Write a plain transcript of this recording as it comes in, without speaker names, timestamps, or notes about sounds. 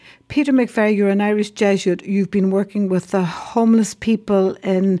Peter McVerry, you're an Irish Jesuit. You've been working with the homeless people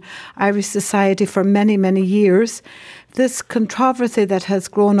in Irish society for many, many years. This controversy that has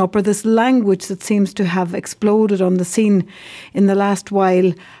grown up, or this language that seems to have exploded on the scene in the last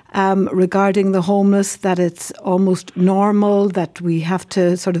while regarding the homeless, that it's almost normal, that we have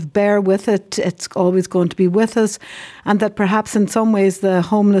to sort of bear with it, it's always going to be with us, and that perhaps in some ways the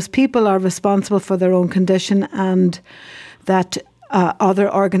homeless people are responsible for their own condition, and that other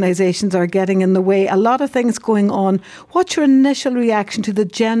organisations are getting in the way. A lot of things going on. What's your initial reaction to the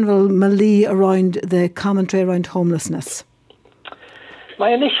general melee around the commentary around homelessness?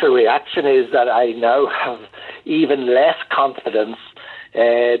 My initial reaction is that I now have even less confidence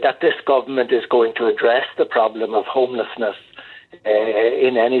that this government is going to address the problem of homelessness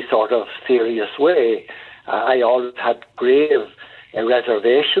in any sort of serious way. I always had grave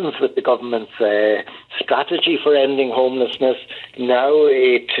reservations with the government's strategy for ending homelessness. Now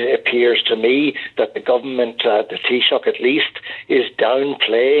it appears to me that the government, the Taoiseach at least, is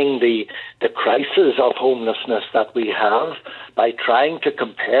downplaying the crisis of homelessness that we have by trying to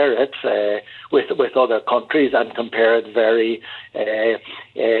compare it with other countries, and compare it very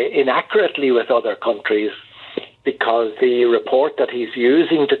inaccurately with other countries, because the report that he's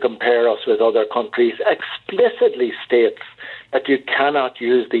using to compare us with other countries explicitly states that you cannot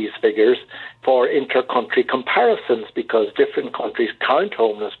use these figures for inter-country comparisons, because different countries count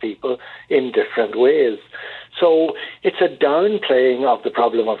homeless people in different ways. So it's a downplaying of the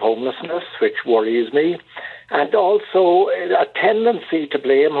problem of homelessness, which worries me, and also a tendency to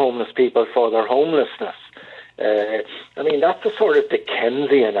blame homeless people for their homelessness. That's a sort of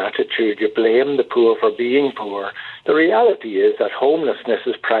Dickensian attitude. You blame the poor for being poor. The reality is that homelessness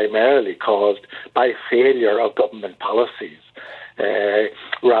is primarily caused by failure of government policies,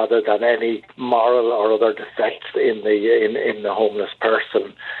 rather than any moral or other defects in the homeless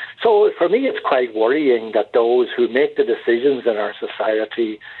person. So for me, it's quite worrying that those who make the decisions in our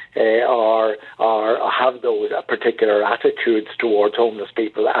society have those particular attitudes towards homeless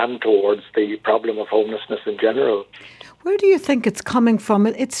people and towards the problem of homelessness in general. Where do you think it's coming from?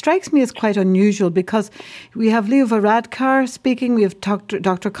 It strikes me as quite unusual, because we have Leo Varadkar speaking, we have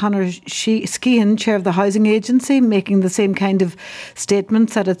Dr. Conor Skehan, Chair of the Housing Agency, making the same kind of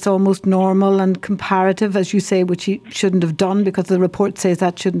statements, that it's almost normal and comparative, as you say, which he shouldn't have done because the report says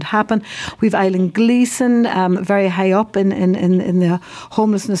that shouldn't happen. We've Eileen Gleeson, very high up in the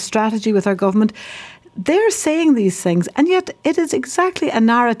homelessness strategy with our government. They're saying these things, and yet it is exactly a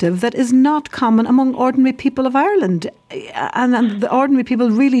narrative that is not common among ordinary people of Ireland. And the ordinary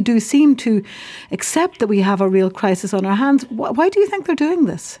people really do seem to accept that we have a real crisis on our hands. Why do you think they're doing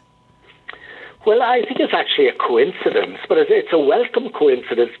this? Well, I think it's actually a coincidence, but it's a welcome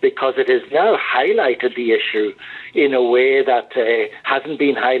coincidence, because it has now highlighted the issue in a way that hasn't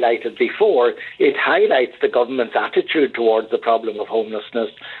been highlighted before. It highlights the government's attitude towards the problem of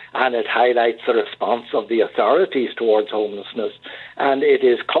homelessness, and it highlights the response of the authorities towards homelessness, and it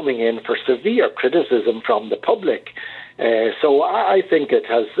is coming in for severe criticism from the public. So I think it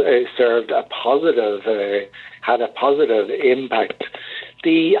has served a positive, had a positive impact.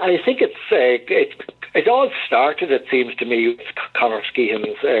 I think it all started, it seems to me, with Conor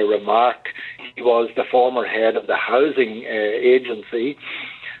Skehan's remark. He was the former head of the housing agency,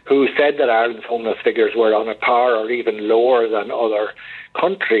 who said that Ireland's homeless figures were on a par or even lower than other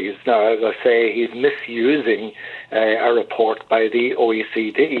countries. Now, as I say, he's misusing a report by the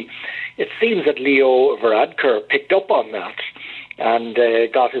OECD. It seems that Leo Varadkar picked up on that and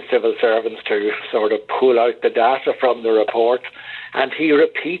got his civil servants to sort of pull out the data from the report, and he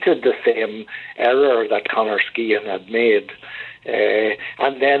repeated the same error that Conor Skehan had made.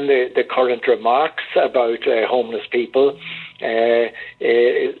 And then the current remarks about homeless people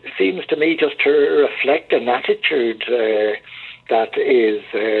seems to me just to reflect an attitude that is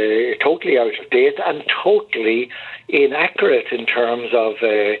totally out of date and totally inaccurate in terms of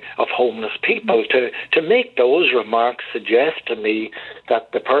homeless people. To make those remarks suggest to me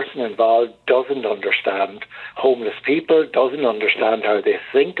that the person involved doesn't understand homeless people, doesn't understand how they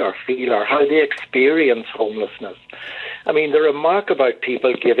think or feel or how they experience homelessness. I mean, the remark about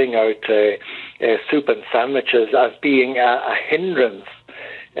people giving out soup and sandwiches as being a hindrance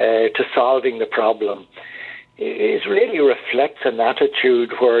to solving the problem, it really reflects an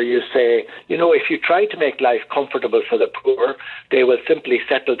attitude where you say, if you try to make life comfortable for the poor, they will simply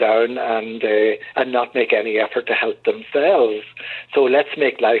settle down and not make any effort to help themselves. So let's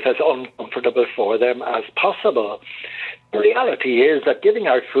make life as uncomfortable for them as possible. The reality is that giving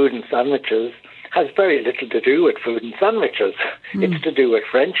out food and sandwiches has very little to do with food and sandwiches. It's to do with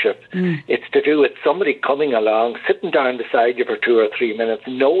friendship. It's to do with somebody coming along, sitting down beside you for 2 or 3 minutes,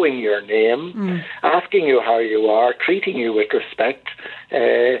 knowing your name, asking you how you are, treating you with respect.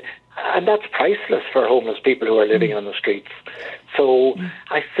 And that's priceless for homeless people who are living on the streets. So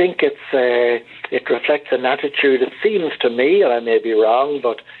I think it reflects an attitude, it seems to me, and I may be wrong,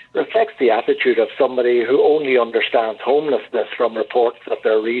 but reflects the attitude of somebody who only understands homelessness from reports that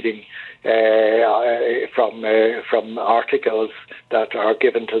they're reading from articles that are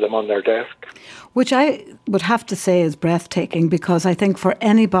given to them on their desk. Which I would have to say is breathtaking, because I think for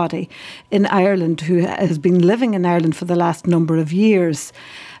anybody in Ireland who has been living in Ireland for the last number of years,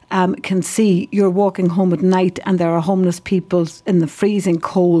 can see you're walking home at night and there are homeless people in the freezing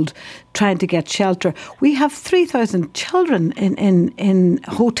cold trying to get shelter. We have 3,000 children in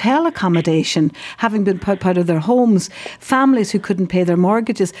hotel accommodation, having been put out of their homes, families who couldn't pay their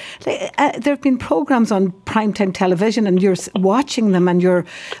mortgages. There have been programmes on primetime television and you're watching them and you're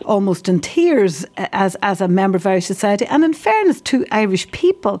almost in tears as a member of Irish society. And in fairness to Irish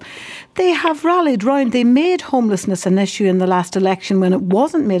people, they have rallied round. They made homelessness an issue in the last election when it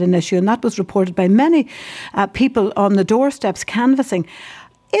wasn't made an issue, and that was reported by many people on the doorsteps canvassing.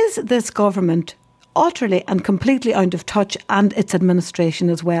 Is this government utterly and completely out of touch, and its administration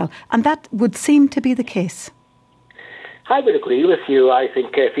as well? And that would seem to be the case. I would agree with you. I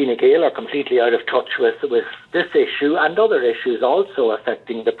think Fine Gael are completely out of touch with this issue and other issues also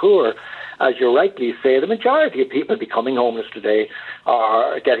affecting the poor. As you rightly say, the majority of people becoming homeless today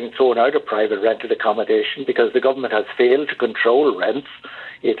are getting thrown out of private rented accommodation because the government has failed to control rents.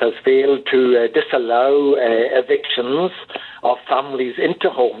 It has failed to disallow evictions of families into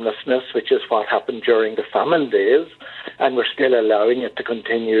homelessness, which is what happened during the famine days, and we're still allowing it to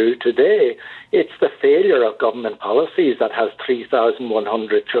continue today. It's the failure of government policies that has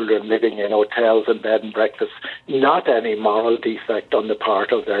 3,100 children living in hotels and bed and breakfasts, not any moral defect on the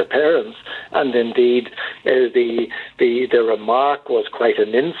part of their parents. And indeed, the remark was quite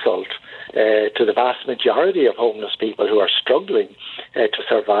an insult to the vast majority of homeless people who are struggling to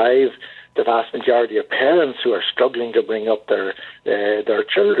survive, the vast majority of parents who are struggling to bring up their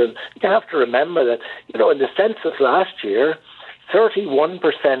children. You have to remember that, in the census last year, 31%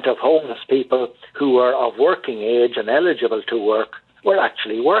 of homeless people who were of working age and eligible to work were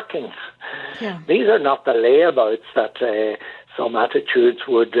actually working. Yeah. These are not the layabouts that some attitudes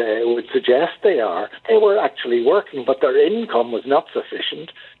would suggest they are. They were actually working, but their income was not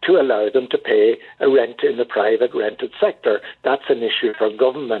sufficient to allow them to pay a rent in the private rented sector. That's an issue for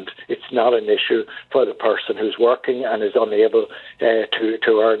government. It's not an issue for the person who's working and is unable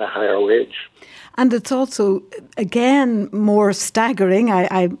to earn a higher wage. And it's also, again, more staggering.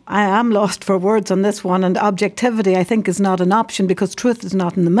 I am lost for words on this one. And objectivity, I think, is not an option because truth is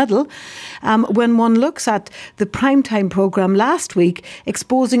not in the middle. When one looks at the primetime programme last week,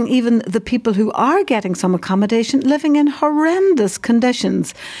 exposing even the people who are getting some accommodation living in horrendous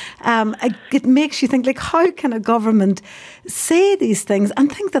conditions, it makes you think, how can a government say these things and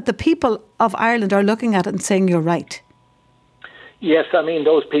think that the people of Ireland are looking at it and saying, you're right? Yes,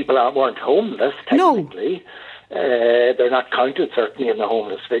 those people weren't homeless, technically. No. They're not counted, certainly, in the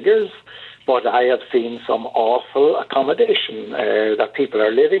homeless figures. But I have seen some awful accommodation that people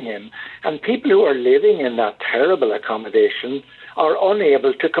are living in. And people who are living in that terrible accommodation are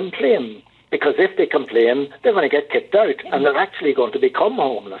unable to complain. Because if they complain, they're going to get kicked out and they're actually going to become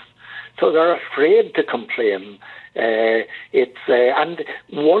homeless. So they're afraid to complain. And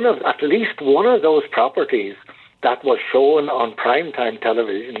at least one of those properties that was shown on primetime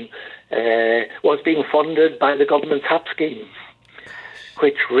television was being funded by the government's HAP scheme,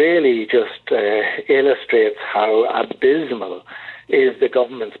 which really just illustrates how abysmal is the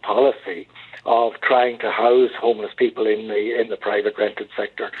government's policy of trying to house homeless people in the private rented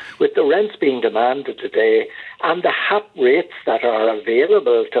sector. With the rents being demanded today and the HAP rates that are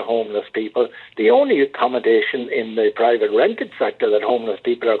available to homeless people, the only accommodation in the private rented sector that homeless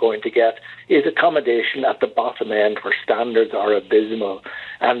people are going to get is accommodation at the bottom end where standards are abysmal.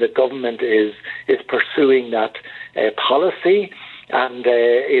 And the government is pursuing that policy and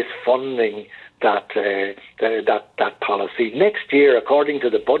is funding that policy. Next year, according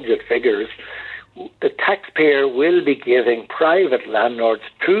to the budget figures, the taxpayer will be giving private landlords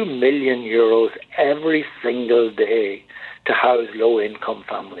 €2 million every single day to house low-income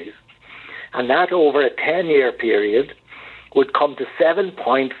families. And that over a 10-year period would come to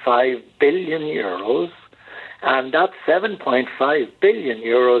 €7.5 billion. And that €7.5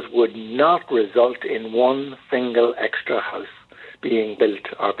 billion would not result in one single extra house being built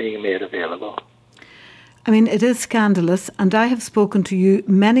or being made available. I mean, it is scandalous, and I have spoken to you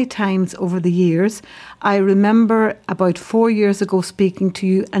many times over the years. I remember about 4 years ago speaking to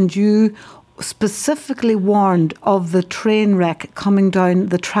you, and you specifically warned of the train wreck coming down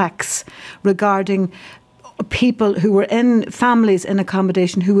the tracks regarding people who were in families in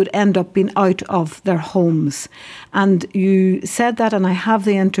accommodation who would end up being out of their homes. And you said that, and I have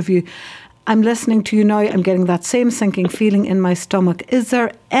the interview. I'm listening to you now, I'm getting that same sinking feeling in my stomach. Is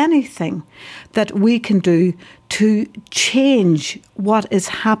there anything that we can do to change what is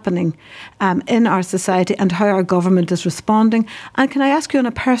happening in our society and how our government is responding? And can I ask you on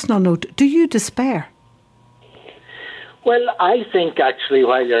a personal note, do you despair? Well, I think actually,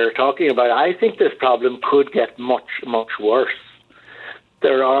 while you're talking about it, I think this problem could get much, much worse.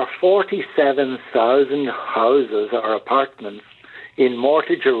 There are 47,000 houses or apartments in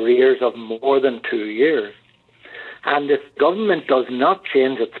mortgage arrears of more than 2 years. And if government does not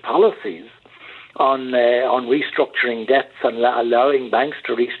change its policies on restructuring debts and allowing banks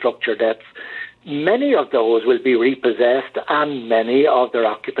to restructure debts, many of those will be repossessed and many of their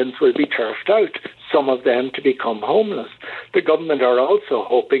occupants will be turfed out, some of them to become homeless. The government are also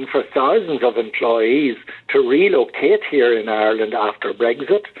hoping for thousands of employees to relocate here in Ireland after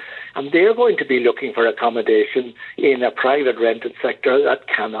Brexit, and they're going to be looking for accommodation in a private rented sector that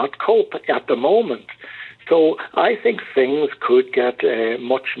cannot cope at the moment. So I think things could get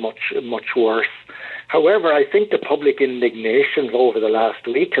much, much, much worse. However, I think the public indignation over the last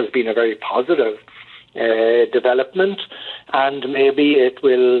week has been a very positive development, and maybe it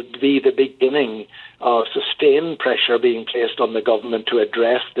will be the beginning of sustained pressure being placed on the government to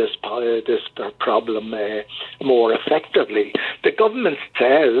address this problem more effectively. The government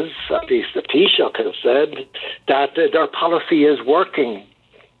says, at least the Taoiseach has said, that their policy is working.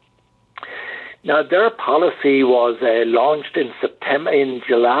 Now, their policy was launched in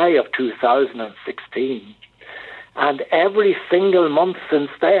July of 2016, and every single month since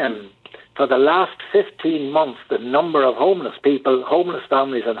then, for the last 15 months, the number of homeless people, homeless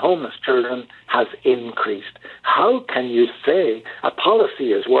families and homeless children has increased. How can you say a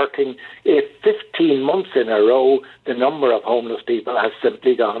policy is working if 15 months in a row the number of homeless people has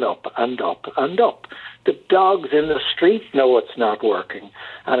simply gone up and up and up? The dogs in the street know it's not working.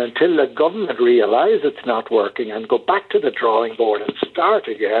 And until the government realise it's not working and go back to the drawing board and start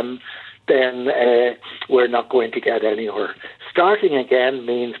again, then we're not going to get anywhere. Starting again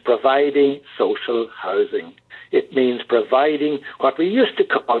means providing social housing. It means providing what we used to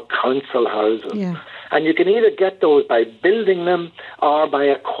call council houses. Yeah. And you can either get those by building them or by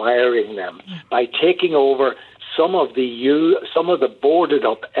acquiring them, by taking over some of the boarded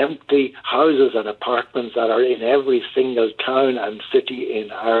up empty houses and apartments that are in every single town and city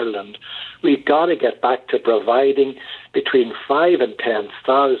in Ireland. We've got to get back to providing between 5,000 and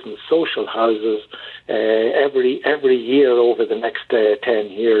 10,000 social houses every year over the next 10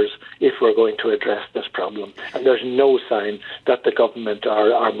 years if we're going to address this problem. And there's no sign that the government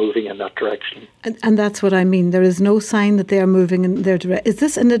are moving in that direction. And that's what I mean. There is no sign that they are moving in their direction. Is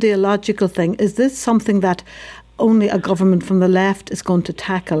this an ideological thing? Is this something that only a government from the left is going to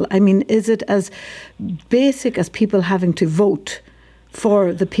tackle? I mean, is it as basic as people having to vote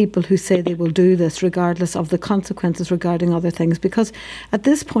for the people who say they will do this, regardless of the consequences regarding other things? Because at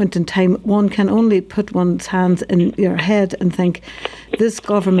this point in time, one can only put one's hands in your head and think, this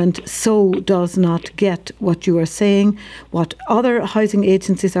government so does not get what you are saying, what other housing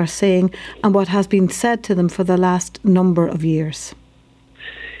agencies are saying, and what has been said to them for the last number of years.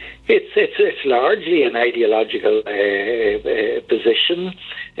 It's largely an ideological position.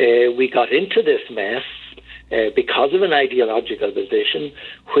 We got into this mess because of an ideological position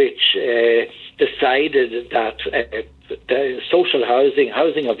which decided that the social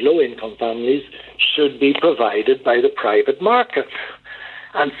housing of low-income families should be provided by the private market.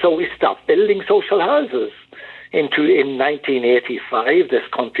 And so we stopped building social houses. In 1985, this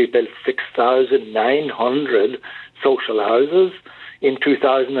country built 6,900 social houses. In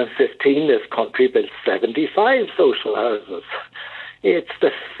 2015, this country built 75 social houses. It's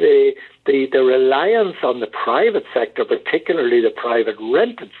the reliance on the private sector, particularly the private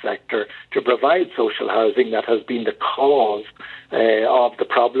rented sector, to provide social housing that has been the cause of the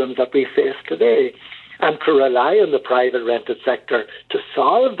problems that we face today. And to rely on the private rented sector to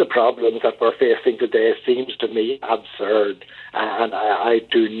solve the problems that we're facing today seems to me absurd. And I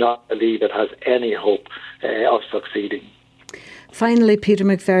do not believe it has any hope of succeeding. Finally, Peter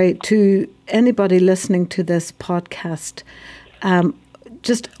McVerry, to anybody listening to this podcast,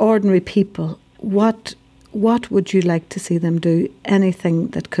 just ordinary people, what would you like to see them do? Anything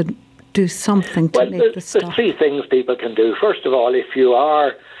that could do something to make this stop? There's three things people can do. First of all, if you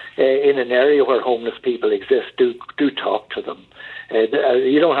are in an area where homeless people exist, do talk to them.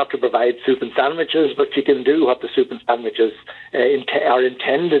 You don't have to provide soup and sandwiches, but you can do what the soup and sandwiches are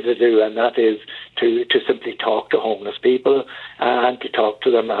intended to do, and that is to simply talk to homeless people and to talk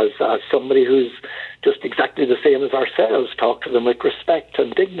to them as somebody who's just exactly the same as ourselves. Talk to them with respect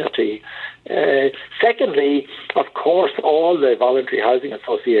and dignity. Secondly, of course, all the voluntary housing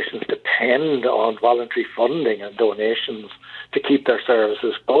associations depend on voluntary funding and donations to keep their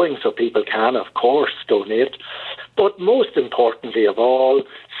services going, so people can, of course, donate. But most importantly of all,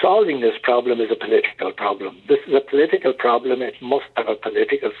 solving this problem is a political problem. This is a political problem. It must have a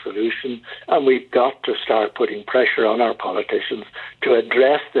political solution, and we've got to start putting pressure on our politicians to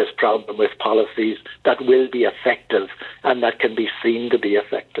address this problem with policies that will be effective and that can be seen to be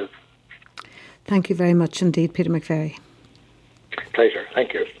effective. Thank you very much indeed, Peter McVerry. Pleasure.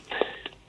 Thank you.